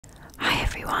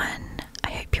everyone,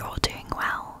 I hope you're all doing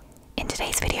well. In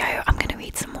today's video, I'm going to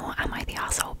read some more Am I the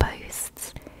Arsehole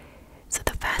posts. So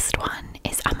the first one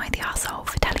is, am I the arsehole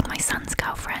for telling my son's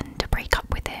girlfriend to break up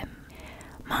with him?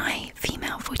 My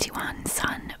female 41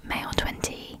 son, male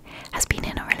 20, has been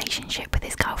in a relationship with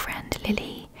his girlfriend,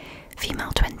 Lily,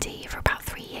 female 20, for about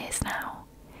 3 years now.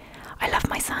 I love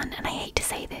my son and I hate to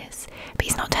say this, but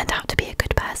he's not turned out to be a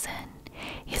good person.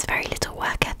 He has very little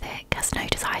work ethic, has no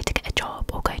desire to get a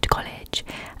job or go to college,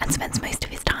 and spends most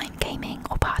of his time gaming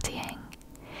or partying.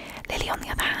 Lily, on the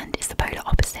other hand, is the polar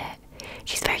opposite.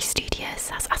 She's very studious,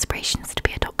 has aspirations to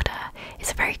be a doctor,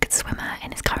 is a very good swimmer,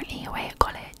 and is currently away at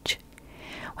college.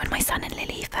 When my son and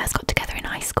Lily first got together in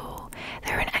high school,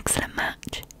 they were an excellent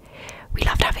match. We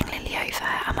loved having Lily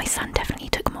over, and my son definitely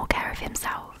took more care of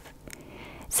himself.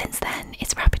 Since then,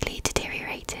 it's rapidly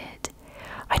deteriorated.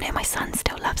 I know my son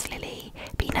still loves Lily,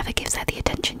 but he never gives her the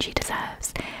attention she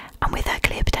deserves, and with her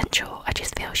clear potential, I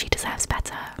just feel she deserves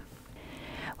better.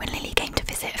 When Lily came to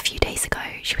visit a few days ago,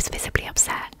 she was visibly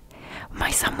upset. When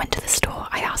my son went to the store,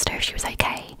 I asked her if she was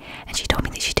okay, and she told me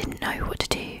that she didn't know what to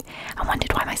do, and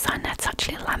wondered why my son had such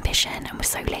little ambition and was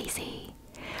so lazy.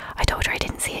 I told her I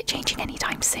didn't see it changing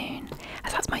anytime soon,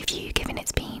 as that's my view given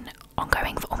it's been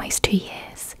ongoing for almost 2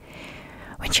 years.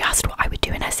 When she asked what I would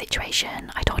do in her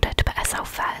situation, I told her to put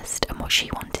herself first and what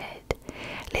she wanted.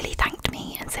 Lily thanked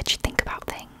me and said she'd think about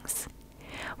things.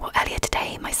 Well, earlier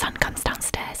today, my son comes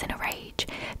downstairs in a rage,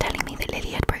 telling me that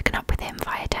Lily had broken up with him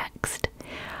via text.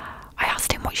 I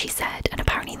asked him what she said, and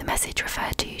apparently the message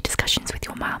referred to discussions with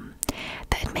your mum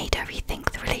that had made her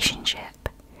rethink the relationship.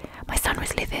 My son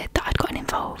was livid that I'd gotten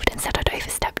involved and said I'd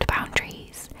overstepped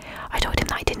boundaries. I told him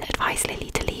that I didn't advise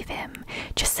Lily to leave him,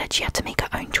 just said she had to make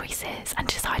her own choices and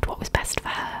decide what was best for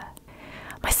her.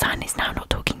 My son is now not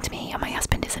talking to me, and my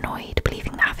husband is annoyed,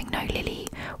 believing that having no Lily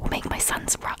will make my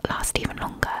son's rut last even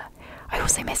longer. I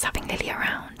also miss having Lily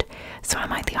around, so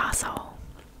am I the arsehole?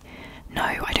 No,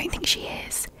 I don't think she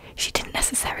is. She didn't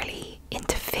necessarily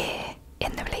interfere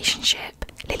in the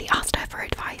relationship. Lily asked her for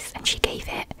advice and she gave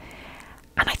it,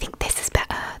 and I think this is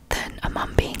better than a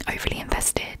mum being overly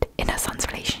invested in her son's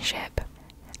relationship.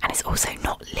 And it's also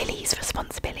not Lily's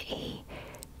responsibility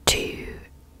to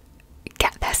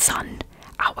get their son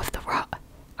out of the rut,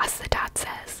 as the dad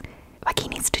says. Like, he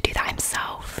needs to do that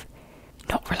himself,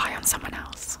 not rely on someone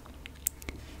else.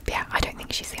 But yeah, I don't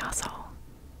think she's the arsehole.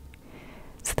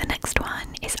 So the next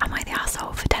one is, am I the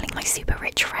arsehole for telling my super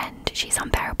rich friend she's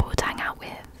unbearable to hang out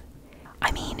with?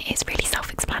 I mean, it's really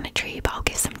self-explanatory, but I'll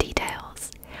give some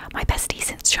details. My bestie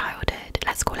since childhood,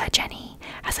 let's call her Jenny,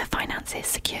 has her finances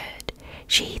secured.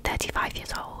 She, 35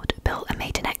 years old, built and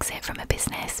made an exit from a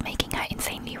business, making her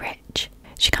insanely rich.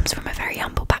 She comes from a very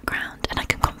humble background, and I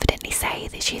can confidently say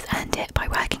that she's earned it by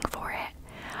working for it.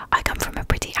 I come from a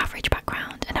pretty average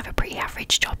background and have a pretty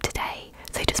average job today,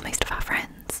 so does most of our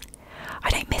friends. I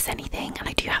don't miss anything, and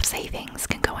I do have savings,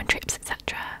 can go on trips,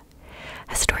 etc.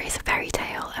 Her story is a fairy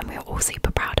tale, and we are all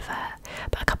super proud of her,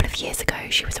 but a couple of years ago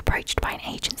she was approached by an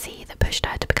agency that pushed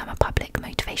her to become a public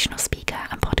motivational speaker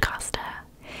and podcaster.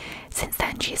 Since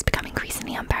then, she has become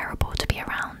increasingly unbearable to be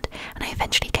around, and I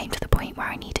eventually came to the point where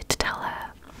I needed to tell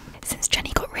her. Since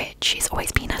Jenny got rich, she's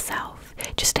always been herself,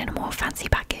 just in a more fancy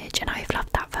package, and I've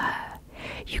loved that for her.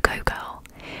 You go, girl.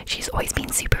 She's always been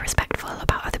super respectful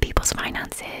about other people's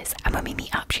finances, and when we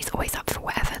meet up, she's always up for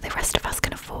whatever the rest of us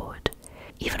can afford.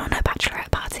 Even on her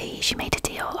bachelorette party, she made a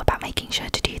deal about making sure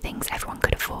to do things everyone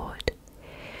could afford.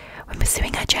 When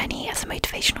pursuing her journey as a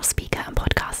motivational speaker and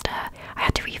podcaster, I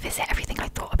had to revisit everything I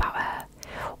thought about her.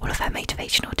 All of her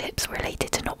motivational tips were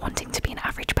related to not wanting to be an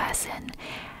average person,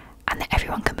 and that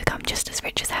everyone can become just as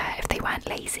rich as her if they weren't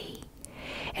lazy.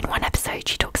 In one episode,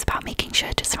 she talks about making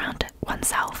sure to surround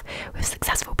oneself with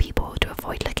successful people to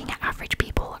avoid looking at average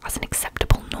people as an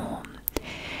acceptable norm.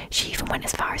 She even went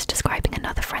as far as describing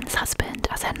another friend's husband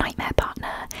as her nightmare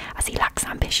partner, as he lacks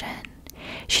ambition.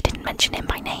 She didn't mention him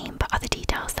by name, but other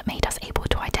details that made us able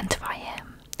to identify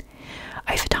him.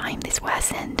 Over time, this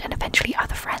worsened, and eventually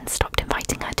other friends stopped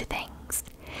inviting her to things.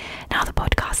 Now the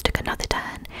podcast took another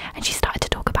turn, and she started to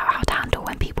talk about how to handle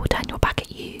when people turn your back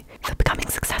at you for becoming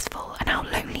successful, and how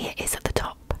lonely it is at the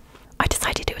top. I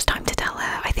decided it was time to tell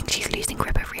her I think she's losing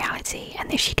grip of reality,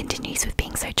 and if she continues with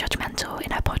being so judgmental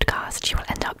in her podcast, she will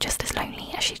end up just as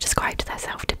lonely as she described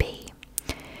herself to be.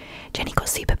 Jenny got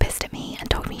super pissed at me and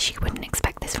told me she wouldn't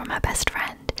expect this from her best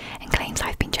friend, and claims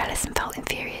I've been jealous and felt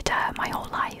inferior to her my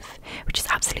whole life, which is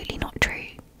absolutely not true.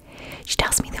 She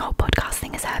tells me the whole podcast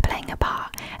thing is her playing a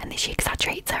part, and that she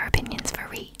exaggerates her opinions for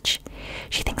reach.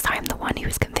 She thinks I am the one who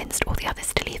has convinced all the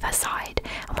others to leave her side,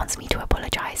 and wants me to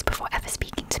apologise before ever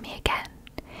speaking to me again.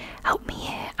 Help me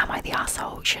here, am I the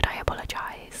arsehole? Should should I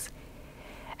apologise?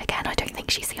 Again, I don't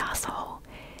think she's the arsehole.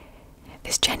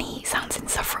 This Jenny sounds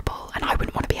insufferable, and I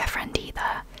wouldn't want to be her friend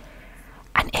either.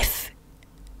 And if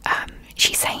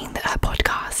she's saying that her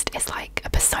podcast is like a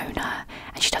persona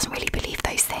and she doesn't really believe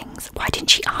those things, why didn't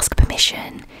she ask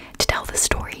permission to tell the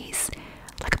stories,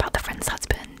 like about the friend's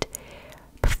husband,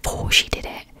 before she did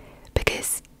it?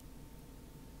 Because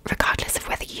regardless of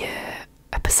whether you're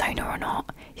a persona or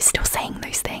not, you're still saying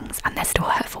those things and they're still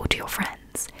hurtful to your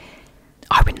friends.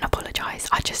 I wouldn't apologise,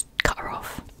 I'd just cut her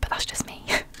off, but that's just me.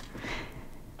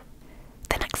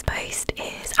 The next post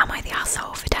is, am I the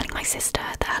asshole for telling my sister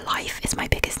that her life is my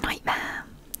biggest nightmare?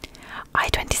 I,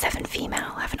 27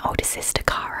 female, have an older sister,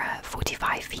 Cara,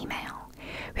 45 female.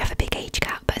 We have a big age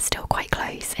gap but still quite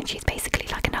close, and she's basically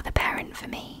like another parent for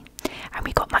me. And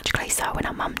we got much closer when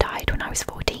our mum died when I was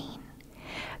 14.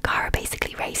 Cara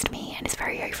basically raised me and is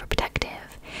very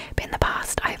overprotective, but in the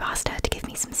past I've asked her to give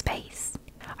me some space.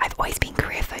 I've always been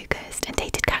career focused and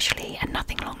dated casually and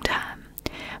nothing long term.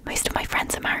 Most of my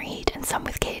friends are married and some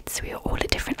with kids, so we are all at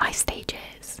different life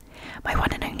stages. My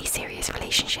one and only serious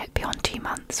relationship beyond 2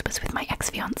 months was with my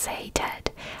ex-fiancé,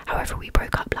 Ted. However, we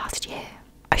broke up last year.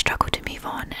 I struggled to move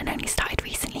on and only started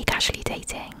recently casually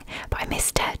dating, but I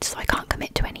miss Ted, so I can't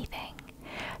commit to anything.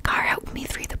 Cara helped me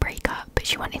through the breakup, but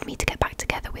she wanted me to get back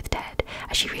together with Ted,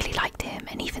 as she really liked him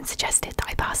and even suggested that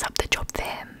I pass up the job for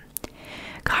him.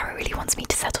 Cara really wants me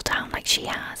to settle down like she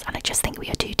has, and I just think we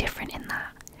are too different in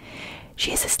that.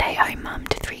 She is a stay-at-home mum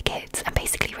to 3 kids and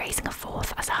basically raising a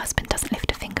 4th, as her husband doesn't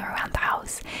lift a finger around the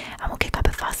house and will kick up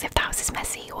a fuss if the house is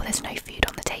messy or there's no food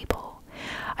on the table.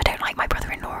 I don't like my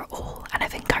brother-in-law at all, and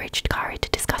I've encouraged Cara to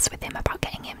discuss with him about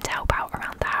getting him to help out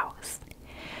around the house.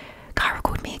 Cara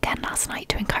called me again last night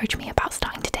to encourage me about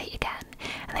starting to date again,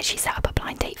 and then she set up a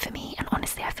blind date for me, and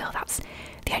honestly I feel that's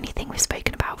the only thing we've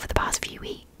spoken about for the past few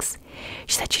weeks.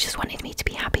 She said she just wanted me to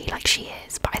be happy like she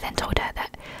is, but I then told her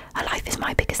that her life is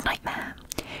my biggest nightmare.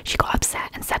 She got upset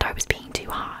and said I was being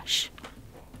too harsh.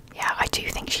 Yeah, I do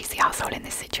think she's the arsehole in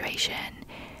this situation.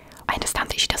 I understand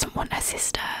that she doesn't want her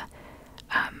sister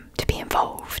to be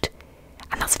involved,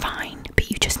 and that's fine, but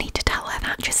you just need to tell her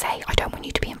that. Just say, I don't want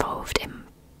you to be involved in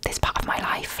this part of my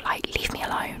life, like, leave me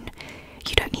alone.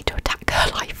 You don't need to attack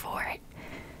her life for it.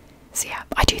 So yeah,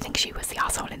 I do think she was the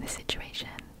arsehole in this situation.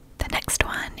 The next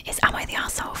one is, am I the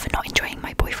arsehole for not enjoying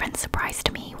my boyfriend's surprise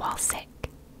to me while sick?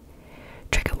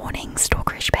 Trigger warning,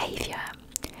 stalkerish behaviour.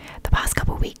 The past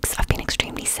couple of weeks I've been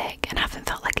extremely sick and haven't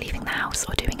felt like leaving the house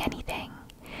or doing anything.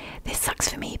 This sucks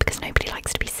for me because nobody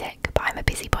likes to be sick, but I'm a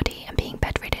busybody and being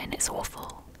bedridden is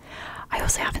awful. I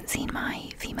also haven't seen my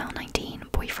female 19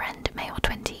 boyfriend, male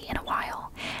 20, in a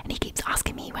while, and he keeps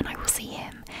asking me when I will see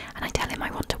him, and I tell him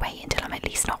I want to wait until I'm at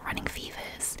least not running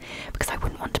fevers, because I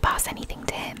wouldn't want to pass anything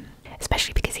to him,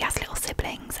 especially because he has little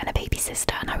siblings and a baby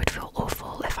sister, and I would feel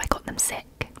awful if I got them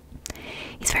sick.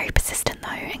 He's very persistent though,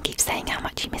 and keeps saying how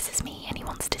much he misses me and he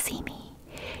wants to see me.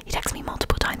 He texts me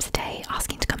multiple times a day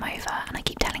asking to come over, and I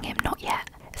keep telling him not yet,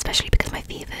 especially because my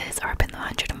fevers are up in the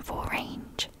 104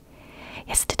 range.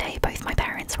 Yesterday, both my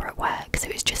parents were at work, so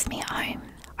it was just me at home.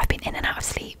 I've been in and out of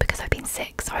sleep because I've been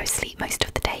sick, so I was asleep most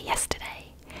of the day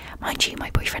yesterday. Mind you, my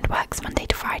boyfriend works Monday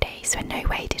to Friday, so in no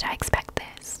way did I expect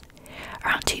this.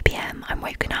 Around 2 PM, I'm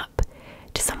woken up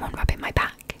to someone rubbing my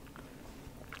back.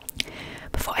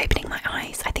 Before opening my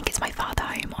eyes, I think it's my father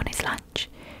home on his lunch.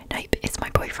 Nope, it's my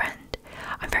boyfriend.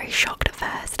 I'm very shocked at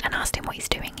first and asked him what he's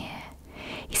doing here.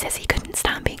 He says he couldn't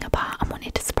stand being apart and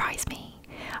wanted to surprise me.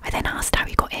 I then asked how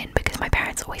he got in because my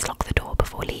parents always lock the door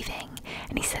before leaving,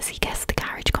 and he says he guessed the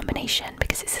garage combination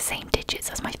because it's the same digits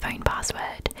as my phone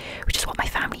password, which is what my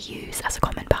family use as a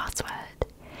common password.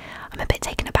 I'm a bit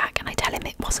taken aback and I tell him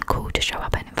it wasn't cool to show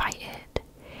up uninvited.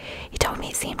 He told me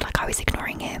it seemed like I was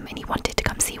ignoring him and he wanted to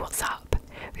come see what's up.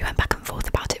 We went back and forth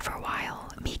about it for a while,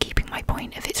 me keeping my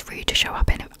point of it's rude to show up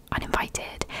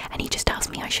uninvited, and he just tells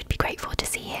me I should be grateful to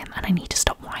see him and I need to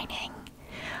stop whining.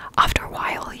 After a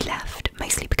while he left,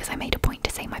 mostly because I made a point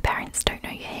to say my parents don't know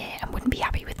you're here and wouldn't be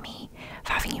happy with me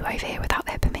for having you over here without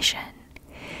their permission.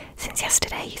 Since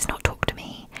yesterday he's not talked to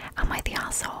me. Am I the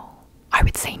arsehole? I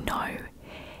would say no.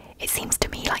 It seems to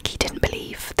me like he didn't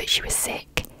believe that she was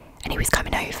sick and he was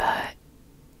coming over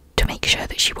to make sure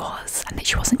that she was and that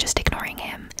she wasn't just ignoring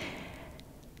him.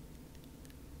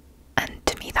 And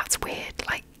to me that's weird.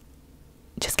 Like,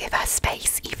 just give her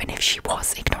space even if she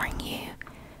was ignoring you.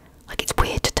 Like, it's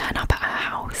weird to turn up at her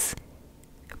house,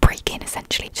 break in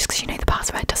essentially, just because you know the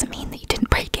password doesn't mean that you didn't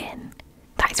break in.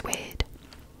 That is weird.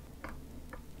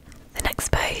 The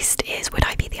next post is, would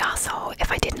I be the arsehole if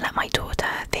I didn't let my daughter,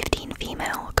 15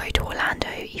 female, go to Orlando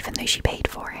even though she paid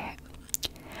for it?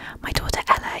 My daughter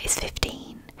Ella is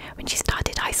 15. When she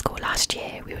started high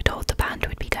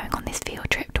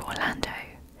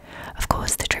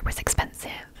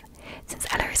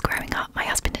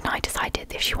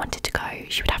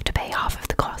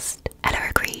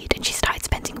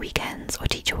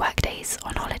days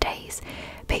on holidays,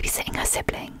 babysitting her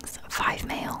siblings, 5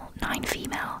 male, 9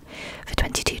 female, for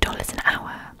 $22 an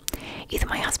hour. Either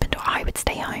my husband or I would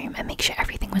stay home and make sure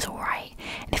everything was alright,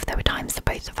 and if there were times that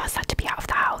both of us had to be out of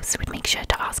the house, we'd make sure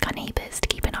to ask our neighbours to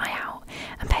keep an eye out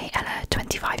and pay Ella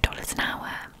 $25 an hour.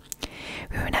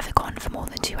 We were never gone for more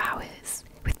than 2 hours.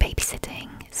 With babysitting,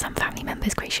 some family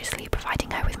members graciously providing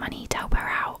her with money to help her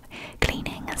out,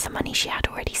 cleaning and some money she had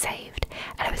already saved,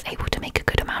 Ella was able to make a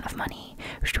good amount of money,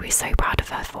 which we were so proud of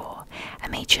her for,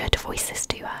 and made sure to voice this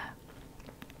to her.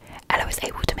 Ella was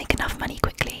able to make enough money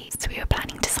quickly, so we were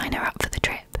planning to sign her up for the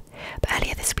trip. But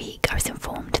earlier this week, I was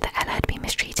informed that Ella had been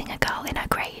mistreating a girl in her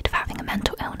grade for having a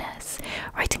mental illness,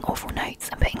 writing awful notes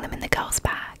and putting them in the girl's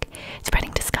bag,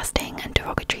 spreading disgusting and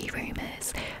derogatory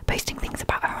rumours, posting things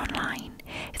about her online.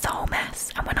 It's a whole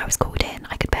mess, and when I was called in,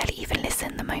 I could barely even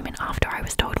listen the moment after I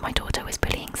was told my daughter was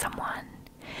bullying someone.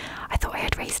 I thought I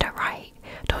had raised her right,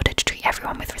 told her to treat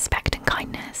everyone with respect and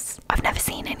kindness. I've never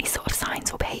seen any sort of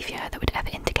signs or behaviour that would ever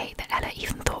indicate that Ella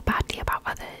even thought badly about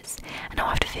others, and now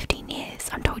after 15 years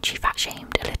I'm told she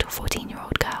fat-shamed a little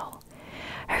 14-year-old girl.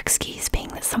 Her excuse being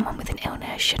that someone with an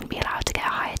illness shouldn't be allowed to get a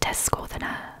higher test score than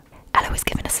her. Ella was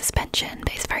given a suspension,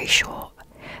 but it's very short.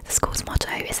 The school's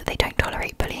motto is that they don't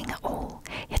tolerate bullying at all,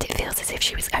 yet it feels as if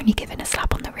she was only given a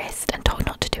slap on the wrist and told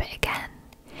not to do it again.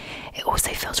 It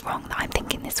also feels wrong that I'm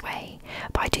thinking this way,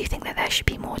 but I do think that there should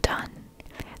be more done.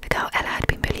 The girl Ella had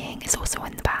been bullying is also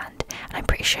in the band, and I'm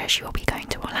pretty sure she will be going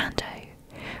to Orlando.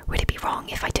 Would it be wrong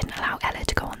if I didn't allow Ella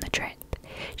to go on the trip?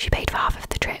 She paid for half of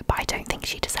the trip, but I don't think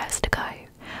she deserves to go.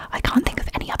 I can't think of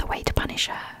any other way to punish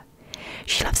her.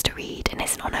 She loves to read and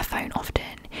isn't on her phone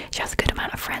often. She has a good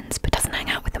amount of friends, but doesn't hang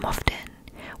out with them often.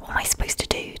 What am I supposed to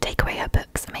do? Take away her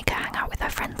books and make her hang out with her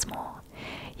friends more?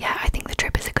 Yeah, I think the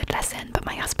trip is a good lesson, but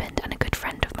my husband and a good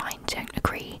friend of mine don't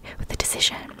agree with the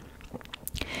decision.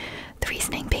 The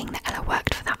reasoning being that Ella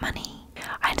worked for that money.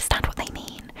 I understand what they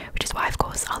mean, which is why of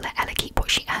course I'll let Ella keep what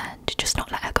she earned, just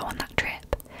not let her go on that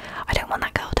trip. I don't want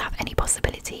that girl to have any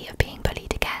possibility of being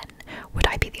bullied again. Would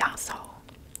I be the arsehole?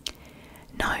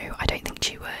 No, I don't think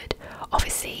she would.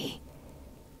 Obviously,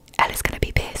 Ella's going to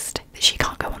be pissed that she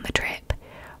can't go on the trip,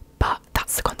 but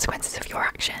that's the consequences of your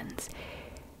actions.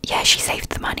 Yeah, she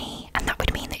saved the money, and that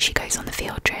would mean that she goes on the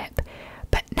field trip,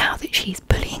 but now that she's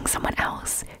bullying someone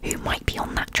else who might be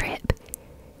on that trip,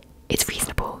 it's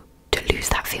reasonable to lose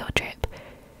that field trip.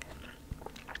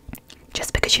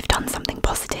 Just because you've done something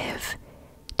positive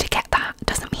to get that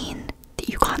doesn't mean that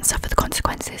you can't suffer the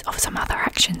consequences of some other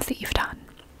actions that you've done.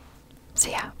 So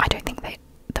yeah, I don't think that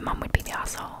the mum would be the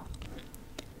arsehole.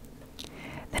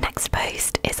 The next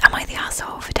post is, am I the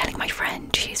arsehole for telling my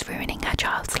friend she's ruining her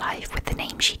child's life with the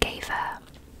name she gave her?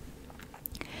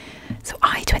 So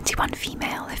I, 21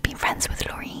 female, have been friends with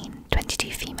Laureen,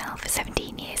 22 female, for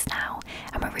 17 years now,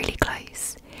 and we're really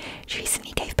close. She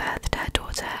recently gave birth to her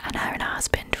daughter, and her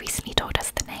husband recently told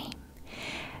us the name.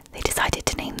 They decided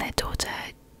to name their daughter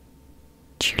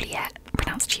Juliet,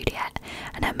 pronounced Juliet,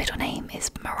 and her middle name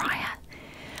is Mariah.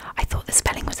 I thought the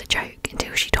spelling was a joke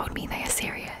until she told me they are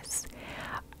serious.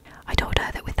 I told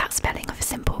her that with that spelling of a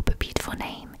simple but beautiful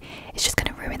name, it's just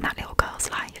going to ruin that little girl's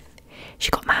life.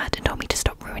 She got mad and told me to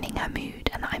stop ruining her mood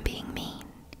and that I'm being mean.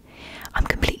 I'm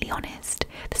completely honest,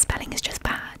 the spelling is just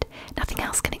bad. Nothing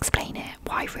else can explain it.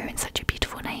 Why ruin such a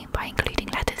beautiful name by including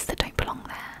letters that don't belong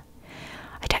there?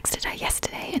 I texted her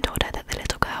yesterday and told her that the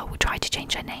little girl will try to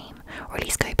change her name, or at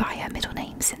least go by her middle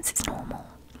name since it's normal.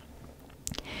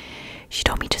 She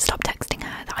told me to stop texting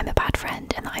her, that I'm a bad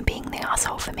friend and that I'm being the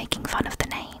arsehole for making fun of the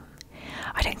name.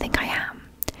 I don't think I am.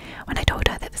 When I told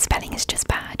her that the spelling is just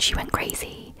bad, she went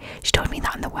crazy. She told me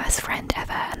that I'm the worst friend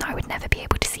ever and that I would never be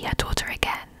able to see her daughter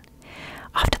again.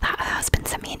 After that, her husband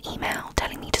sent me an email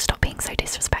telling me to stop being so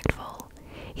disrespectful.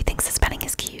 He thinks the spelling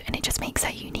is cute and it just makes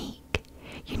her unique.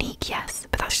 Unique, yes,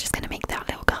 but that's just going to make that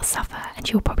little girl suffer and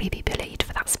she will probably be bullied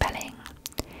for that spelling.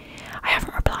 I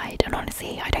haven't replied, and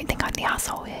honestly, I don't think I'm the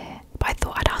arsehole here, but I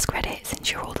thought I'd ask Reddit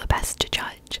since you're all the best to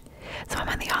judge. So am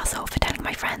I the arsehole for telling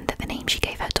my friend that the name she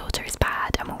gave her daughter is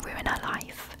bad and will ruin her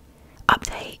life?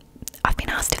 Update. I've been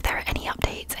asked if there are any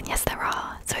updates, and yes there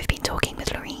are, so I've been talking with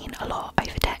Laureen a lot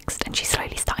over text and she's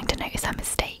slowly starting to notice her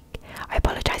mistake. I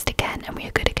apologised again and we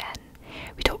are good again.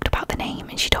 We talked about the name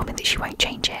and she told me that she won't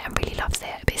change it and really loves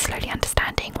it, but is slowly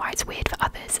understanding why it's weird for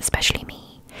others, especially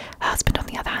me. Her husband on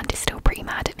the other hand is still pretty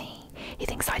mad at me. He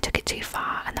thinks I took it too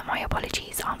far and that my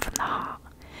apologies aren't from the heart.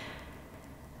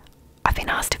 I've been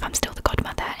asked if I'm still the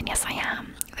godmother, and yes I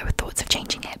am. There were thoughts of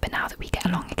changing it, but now that we get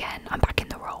along again, I'm back in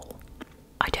the role.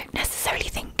 I don't necessarily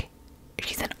think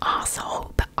she's an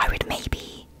arsehole, but I would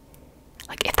maybe,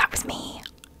 like if that was me,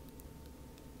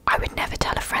 I would never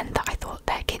tell a friend that I thought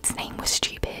their kid's name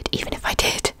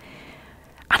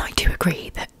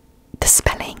agree that the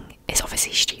spelling is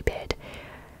obviously stupid,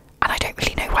 and I don't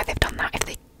really know why they've done that.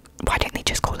 Why don't they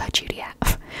just call her Juliet?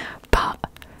 But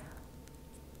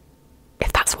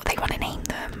if that's what they want to name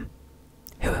them,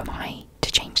 who am I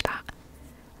to change that?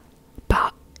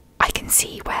 But I can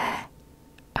see where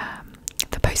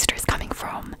the poster is coming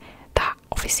from, that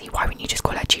obviously why wouldn't you just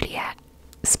call her Juliet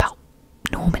spelt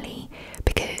normally,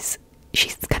 because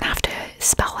she's gonna have to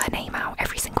spell her name out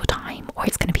every single time, or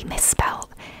it's gonna be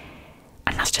misspelled,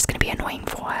 and that's just gonna be annoying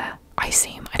for her, I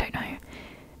assume. I don't know.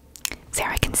 So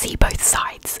I can see both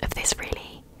sides of this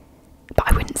really, but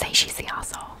I wouldn't say she's the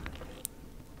arsehole.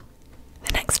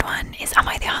 The next one is, am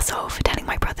I the arsehole for telling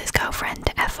my brother's girlfriend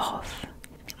to F off?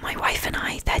 My wife and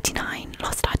I, 39,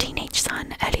 lost our teenage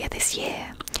son earlier this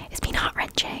year. It's been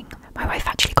heart-wrenching. My wife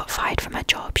actually got fired from her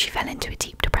job. She fell into a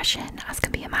deep depression, as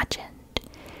can be imagined.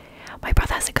 My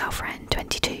brother has a girlfriend,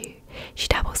 22. She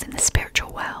dabbles in the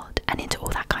spiritual world and into all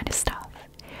that kind of stuff.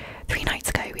 3 nights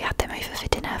ago, we had them over for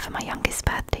dinner for my youngest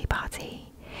birthday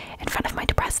party. In front of my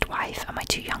depressed wife and my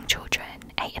 2 young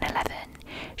children, 8 and 11,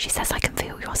 she says, "I can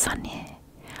feel your son here."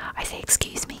 I say,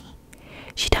 "Excuse me."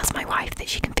 She tells my wife that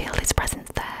she can feel his presence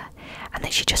there, and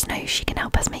that she just knows she can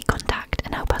help us make contact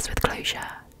and help us with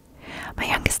closure. My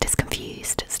youngest is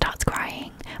confused, starts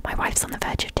crying, my wife's on the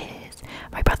verge of tears,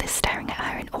 my brother's staring at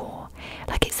her in awe,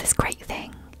 like it's this great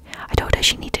thing. I told her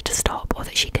she needed to stop or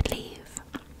that she could leave.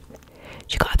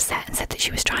 She got upset and said that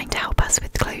she was trying to help us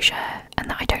with closure and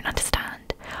that I don't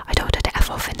understand. I told her to F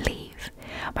off and leave.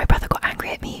 My brother got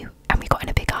angry at me and we got in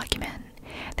a big argument.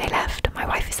 They left. My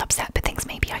wife is upset but thinks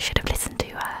maybe I should have listened to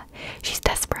her. She's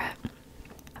desperate.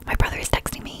 My brother is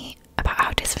texting me about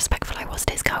how disrespectful I was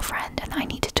to his girlfriend and that I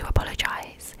needed to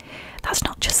apologise. That's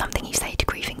not just something you say to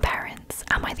grieving parents.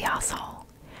 Am I the arsehole?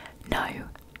 No.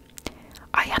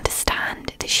 I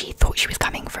understand that she thought she was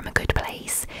coming from a good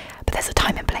place, but there's a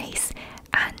time and place,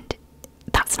 and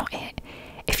that's not it.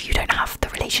 If you don't have the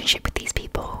relationship with these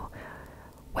people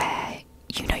where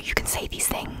you know you can say these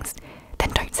things,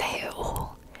 then don't say it at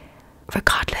all.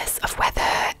 Regardless of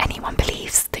whether anyone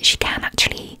believes that she can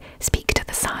actually speak to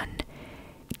the son,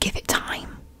 give it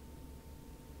time.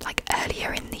 Like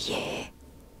earlier in the year,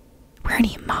 we're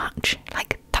only in March,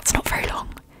 like that's not very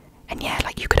long. And yeah,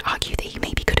 like you could argue that he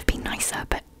maybe could have been nicer,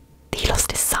 but he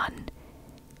lost his son.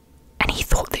 And he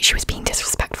thought that she was being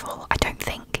disrespectful. I don't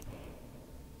think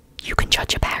you can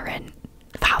judge a parent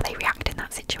for how they react in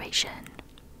that situation.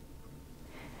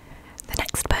 The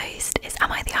next post is,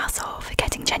 am I the arsehole for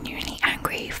getting genuinely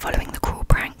angry following the cruel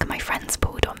prank my friends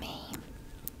pulled on me?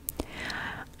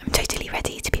 I'm totally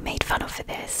ready to be made fun of for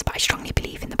this, but I strongly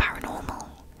believe in the paranormal.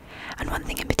 And one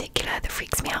thing in particular that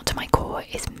freaks me out to my core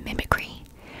is mimicry.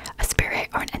 A spirit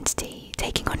or an entity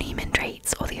taking on human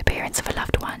traits or the appearance of a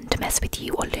loved one to mess with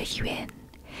you or lure you in.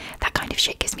 That kind of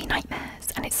shit gives me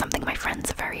nightmares, and it's something my friends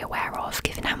are very aware of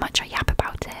given how much I yap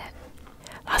about it.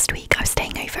 Last week I was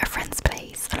staying over at a friend's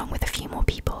place along with a few more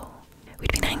people.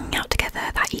 We'd been hanging out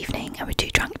together that evening and were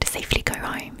too drunk to safely go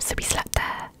home, so we slept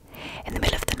there. In the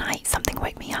middle of the night something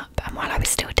woke me up, and while I was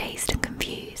still dazed and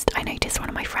confused, I noticed one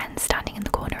of my friends standing in the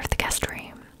corner of the guest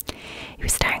room. He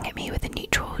was staring at me with a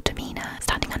neutral demeanour,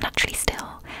 standing unnaturally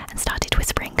still, and started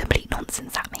whispering complete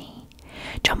nonsense at me.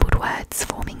 Jumbled words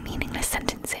forming meaningless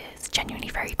sentences, genuinely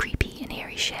very creepy and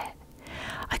eerie shit.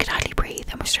 I could hardly breathe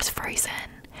and was just frozen.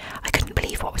 I couldn't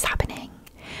believe what was happening.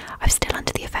 I was still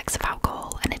under the effects of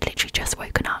alcohol and had literally just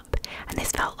woken up, and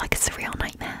this felt like a surreal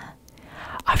nightmare.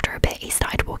 After a bit, he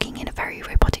started walking in a very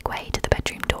robotic way to the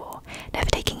bedroom door, never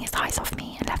taking his eyes off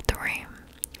me, and left the room.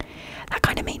 That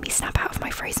kind of made me snap out of my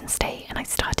frozen state, and I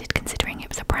started considering it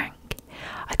was a prank.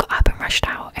 I got up and rushed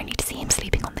out, only to see him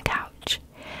sleeping on the couch.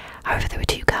 However, there were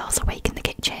 2 girls awake in the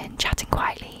kitchen, chatting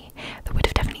quietly, that would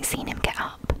have definitely seen him get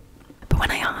up. But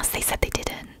when I asked, they said they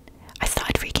didn't. I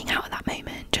started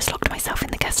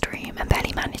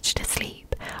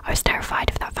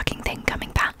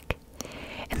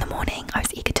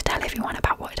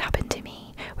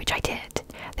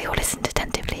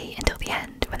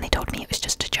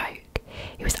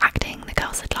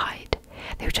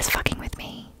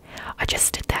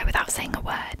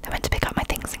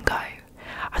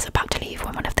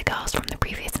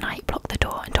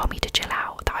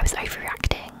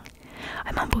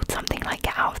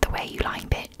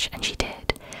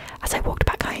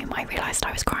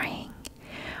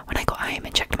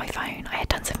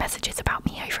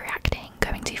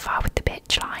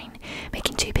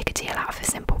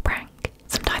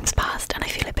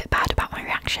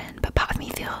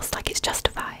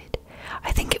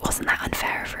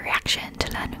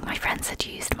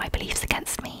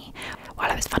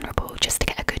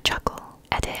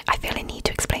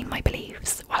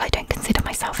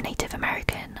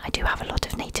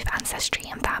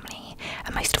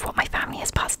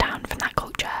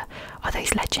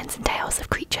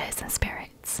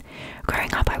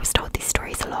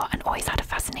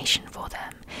fascination for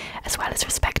them, as well as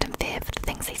respect and fear for the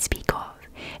things they speak of.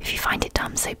 If you find it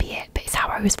dumb, so be it, but it's how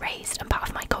I was raised and part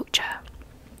of my culture.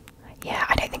 Yeah,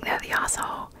 I don't think they're the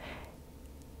arsehole.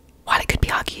 While it could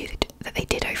be argued that they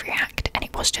did overreact and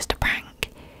it was just a prank,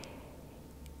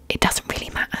 it doesn't really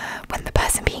matter when the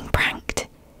person being pranked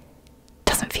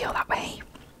doesn't feel that way.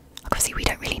 Obviously, we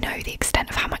don't really know the extent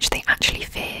of how much they actually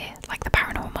fear, like the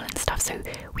paranormal and stuff, so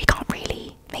we can't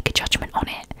really make a judgment on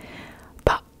it.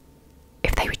 But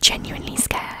if they were genuinely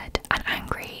scared and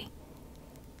angry,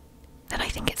 then I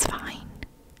think it's fine.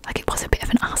 Like, it was a bit of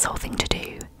an arsehole thing to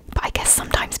do, but I guess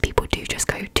sometimes people do just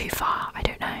go too far, I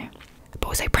don't know. But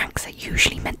also, pranks are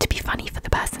usually meant to be funny for the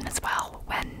person as well,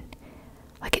 when,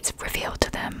 like, it's revealed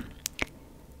to them.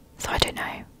 So I don't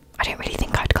know. I don't really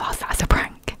think I'd class that as a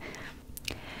prank.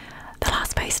 The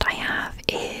last post I have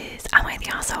is, am I the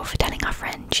arsehole for telling our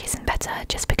friend she isn't better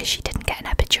just because she didn't get an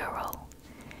epidural?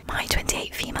 My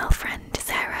 28 female friend,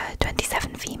 Sarah,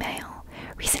 27 female,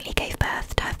 recently gave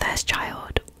birth to her first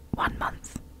child 1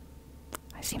 month.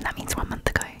 I assume that means 1 month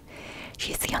ago.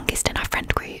 She is the youngest in our friend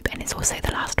group and is also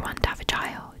the last one to have a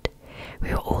child. We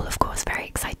were all, of course, very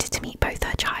excited to meet both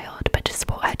her child, but to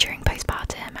support her during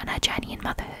postpartum and her journey in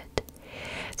motherhood.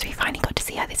 So we finally got to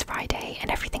see her this Friday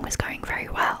and everything was going very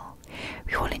well.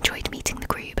 We all enjoyed meeting the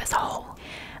group as a whole,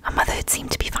 and motherhood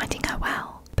seemed to be finding her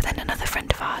well, but then another friend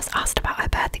of ours asked about her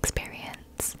birth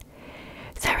experience.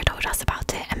 Sarah told us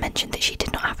about it and mentioned that she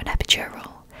did not have an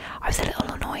epidural. I was a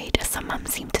little annoyed, as some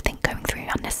mums seem to think going through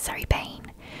unnecessary pain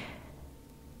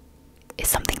is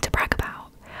something to brag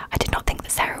about. I did not think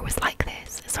that Sarah was like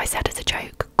this, so I said as a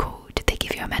joke, cool, did they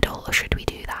give you a medal or should we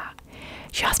do that?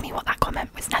 She asked me what that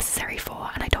comment was necessary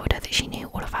for, and I told her that she knew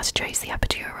all of us chose the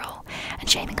epidural, and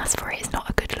shaming us for it is not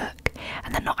a good look,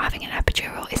 and that not having an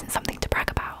epidural isn't something to brag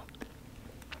about.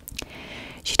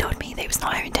 She told me that it was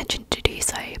not her intention to do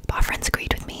so, but our friends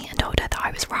agreed with me and told her that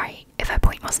I was right. If her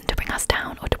point wasn't to bring us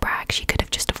down or to brag, she could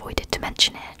have just avoided to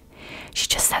mention it. She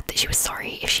just said that she was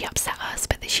sorry if she upset us,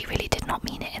 but that she really did not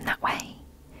mean it in that way.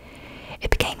 It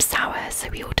became sour, so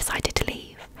we all decided to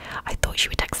leave. I thought she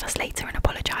would text us later and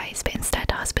apologise, but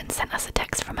instead her husband sent us a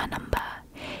text from her number.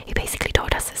 He basically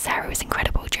told us that Sarah was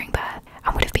incredible during birth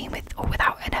and would have been with or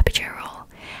without an epidural,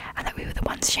 and that we were the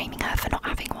ones shaming her for not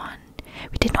having one.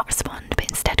 We did not respond, but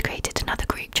instead created another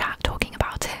group chat talking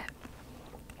about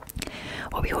it.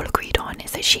 What we all agreed on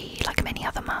is that she, like many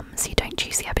other mums who don't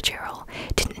choose the epidural,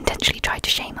 didn't intentionally try to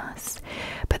shame us,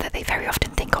 but that they very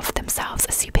often think of themselves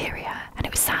as superior, and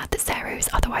it was sad that Sarah, who's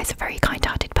otherwise a very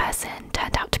kind-hearted person,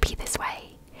 turned out to be this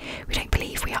way. We don't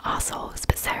believe we are arseholes,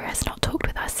 but Sarah has not talked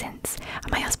with us since,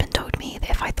 and my husband told me that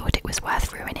if I thought it was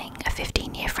worth ruining a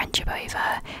 15-year friendship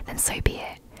over, then so be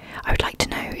it. I would like to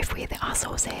know if we're the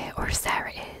arseholes here, or if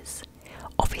Sarah is.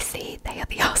 Obviously, they are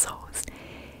the arseholes.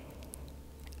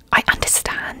 I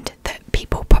understand that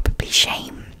people probably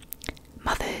shame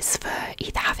mothers for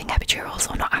either having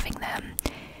epidurals or not having them,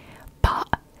 but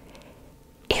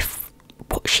if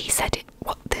what she said,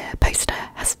 what the poster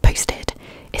has posted,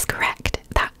 is correct,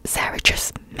 that Sarah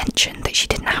just mentioned that she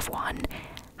didn't have one,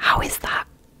 how is that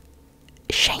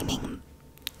shaming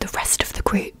the rest of the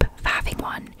group for having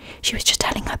one? She was just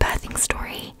telling her birthing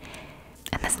story,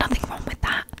 and there's nothing wrong with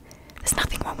that. There's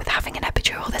nothing wrong with having an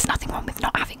epidural, there's nothing wrong with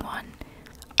not having one.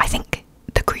 I think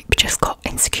the group just got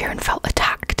insecure and felt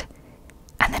attacked,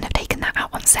 and then have taken that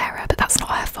out on Sarah, but that's not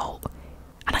her fault.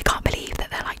 And I can't believe that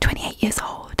they're like 28 years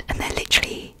old, and they're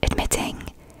literally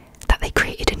admitting that they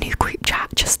created a new group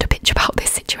chat just to bitch about this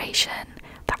situation.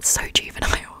 That's so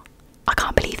juvenile. I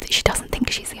can't believe that she doesn't think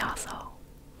she's the arsehole.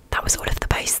 That was all of the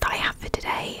posts that I have for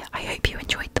today. I